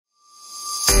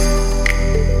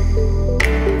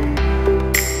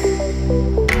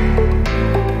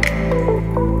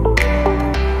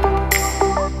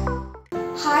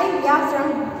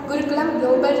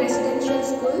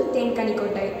in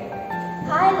Kanikotai.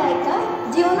 Hi Laika,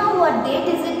 do you know what date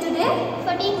is it today?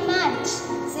 14 March.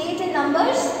 Say it in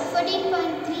numbers.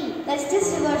 14.3. Let's just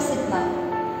reverse it now.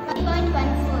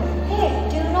 5.14. Hey,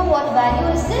 do you know what value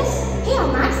is this? Hey, our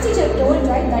maths teacher told,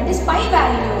 right? That is pi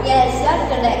value. Yes, you are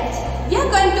correct. We are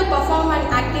going to perform an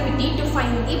activity to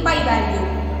find the pi value.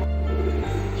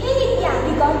 Hey Nitya,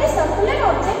 we got a circular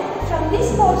object from this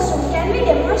course. Can we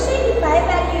demonstrate the pi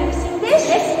value using this?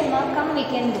 Yes, Rima, come we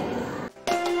can do.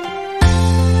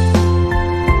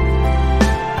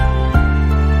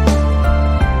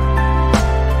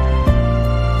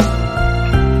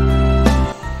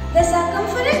 The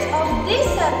circumference of this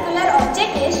circular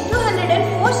object is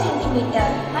 204 cm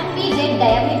and we get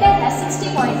diameter as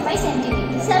 60.5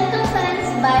 cm. Circumference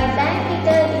by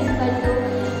diameter is equal to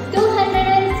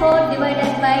 204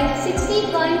 divided by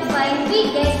 60.5. We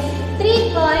get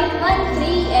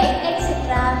 3.138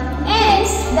 etc.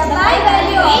 Hence, the pi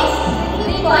value is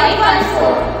 3.14.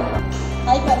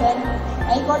 Hi Pavan,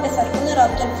 I got a circular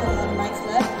object from our maths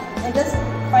lab. Let us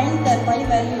find the pi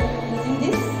value using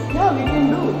this. Yeah, we can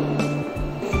do.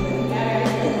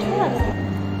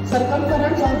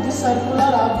 Circumference of this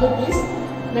circular object is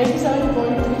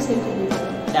 97.3 cm.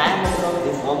 Diameter of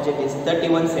this object is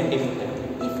 31 cm.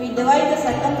 If we divide the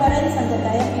circumference and the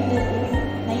diameter is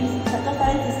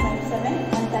circumference is 97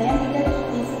 and diameter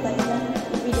is 31.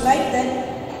 If we divide that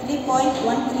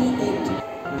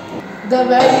 3.138. The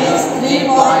value is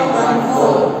 3.14.